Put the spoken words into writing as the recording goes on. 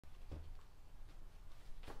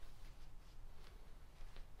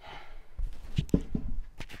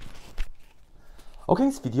Okay, in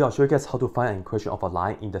this video, I'll show you guys how to find an equation of a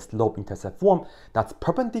line in the slope-intercept form that's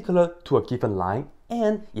perpendicular to a given line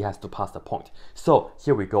and it has to pass the point. So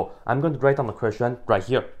here we go. I'm going to write down the question right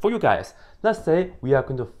here for you guys. Let's say we are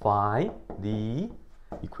going to find the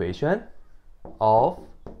equation of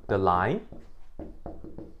the line.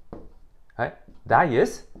 Right? That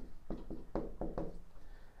is,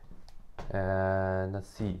 and let's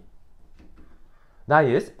see. That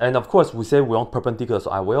is, and of course we say we want perpendicular, so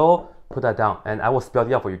I will put that down and I will spell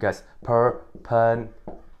it out for you guys.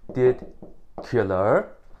 Perpendicular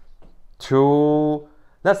to,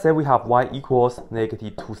 let's say we have y equals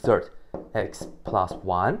negative 2/3 x plus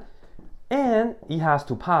 1, and it has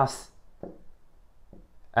to pass,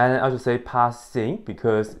 and I should say passing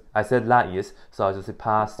because I said that is, so I just say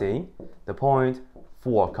passing the point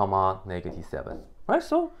 4, negative 7. Right?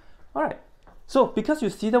 So, alright. So because you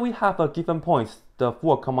see that we have a given point, the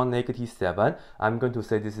 4, negative 7, I'm going to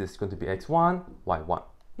say this is going to be x1, y1.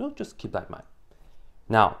 No, just keep that in mind.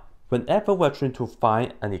 Now, whenever we're trying to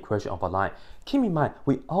find an equation of a line, keep in mind,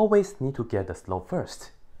 we always need to get the slope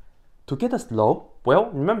first. To get the slope, well,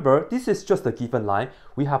 remember, this is just a given line.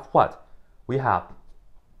 We have what? We have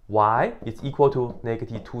y is equal to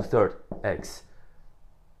negative 2/3 x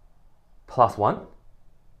plus 1.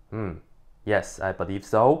 Yes, I believe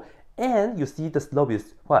so. And you see the slope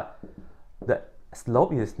is what? The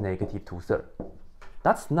slope is negative 2/3.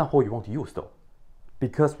 That's not what you want to use though,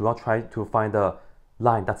 because we want to try to find a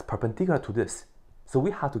line that's perpendicular to this. So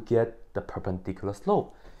we have to get the perpendicular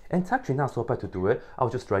slope. And it's actually not so bad to do it. I'll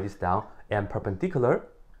just write this down. And perpendicular,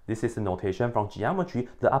 this is the notation from geometry.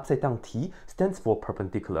 The upside down T stands for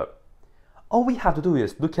perpendicular. All we have to do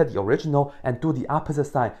is look at the original and do the opposite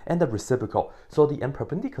sign and the reciprocal. So the n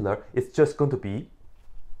perpendicular is just going to be,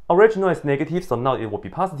 original is negative, so now it will be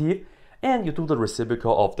positive, and you do the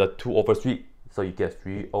reciprocal of the 2/3, so you get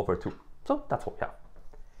 3/2. So that's what we have.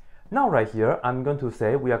 Now right here, I'm going to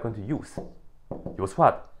say we are going to use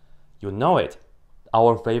what? You know it,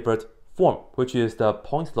 our favorite form, which is the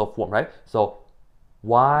point slope form, right? So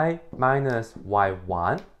y minus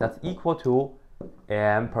y1, that's equal to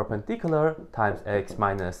m perpendicular times x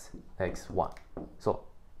minus x1. So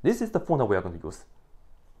this is the form that we are going to use.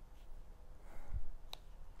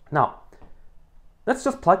 Now, let's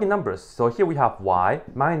just plug in numbers. So here we have y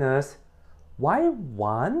minus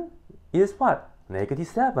y1 is what? Negative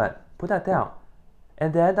 7. Put that down.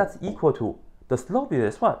 And then that's equal to, the slope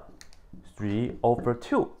is what?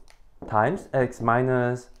 3/2 times x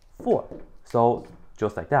minus 4. So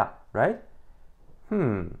just like that, right?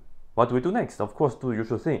 What do we do next? Of course, do the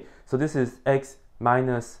usual thing. So this is x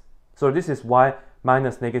minus, so this is y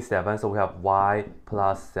minus negative 7. So we have y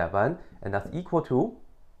plus 7, and that's equal to,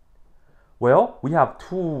 well, we have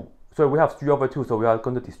 2, so we have 3/2, so we are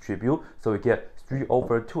going to distribute, so we get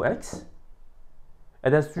 3/2x,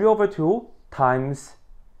 and then 3/2 times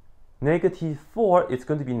negative 4, it's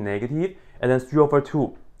going to be negative, and then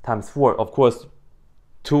 3/2 times 4, of course,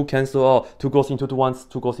 2 cancel out, 2 goes into 2 once,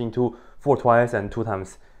 2 goes into 4 twice, and 2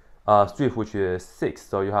 times 3, which is 6,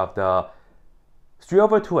 so you have the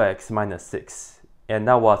 3/2x minus 6, and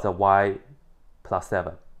that was a y plus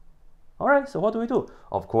 7. Alright, so what do we do?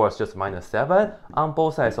 Of course, just minus 7 on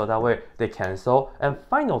both sides, so that way they cancel. And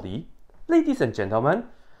finally, ladies and gentlemen,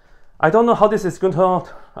 I don't know how this is going to turn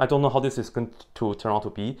out. I don't know how this is going to turn out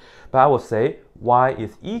to be, but I will say y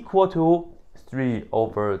is equal to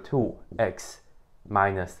 3/2x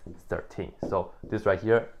minus 13. So this right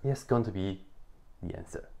here is going to be the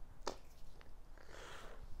answer.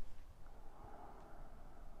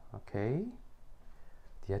 Okay.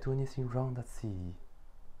 Did I do anything wrong? Let's see.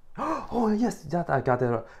 Oh yes, that I got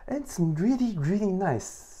it. And it's really, really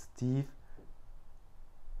nice, Steve.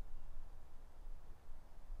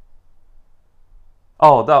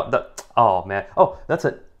 Oh, oh man. Oh, that's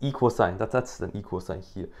an equal sign. That's an equal sign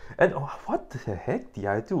here. And oh, what the heck did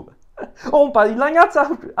I do? Oh,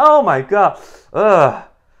 oh my god.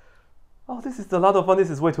 Oh, this is a lot of fun. This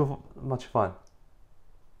is way too much fun.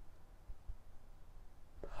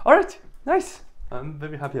 Alright, nice. I'm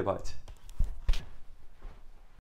very happy about it.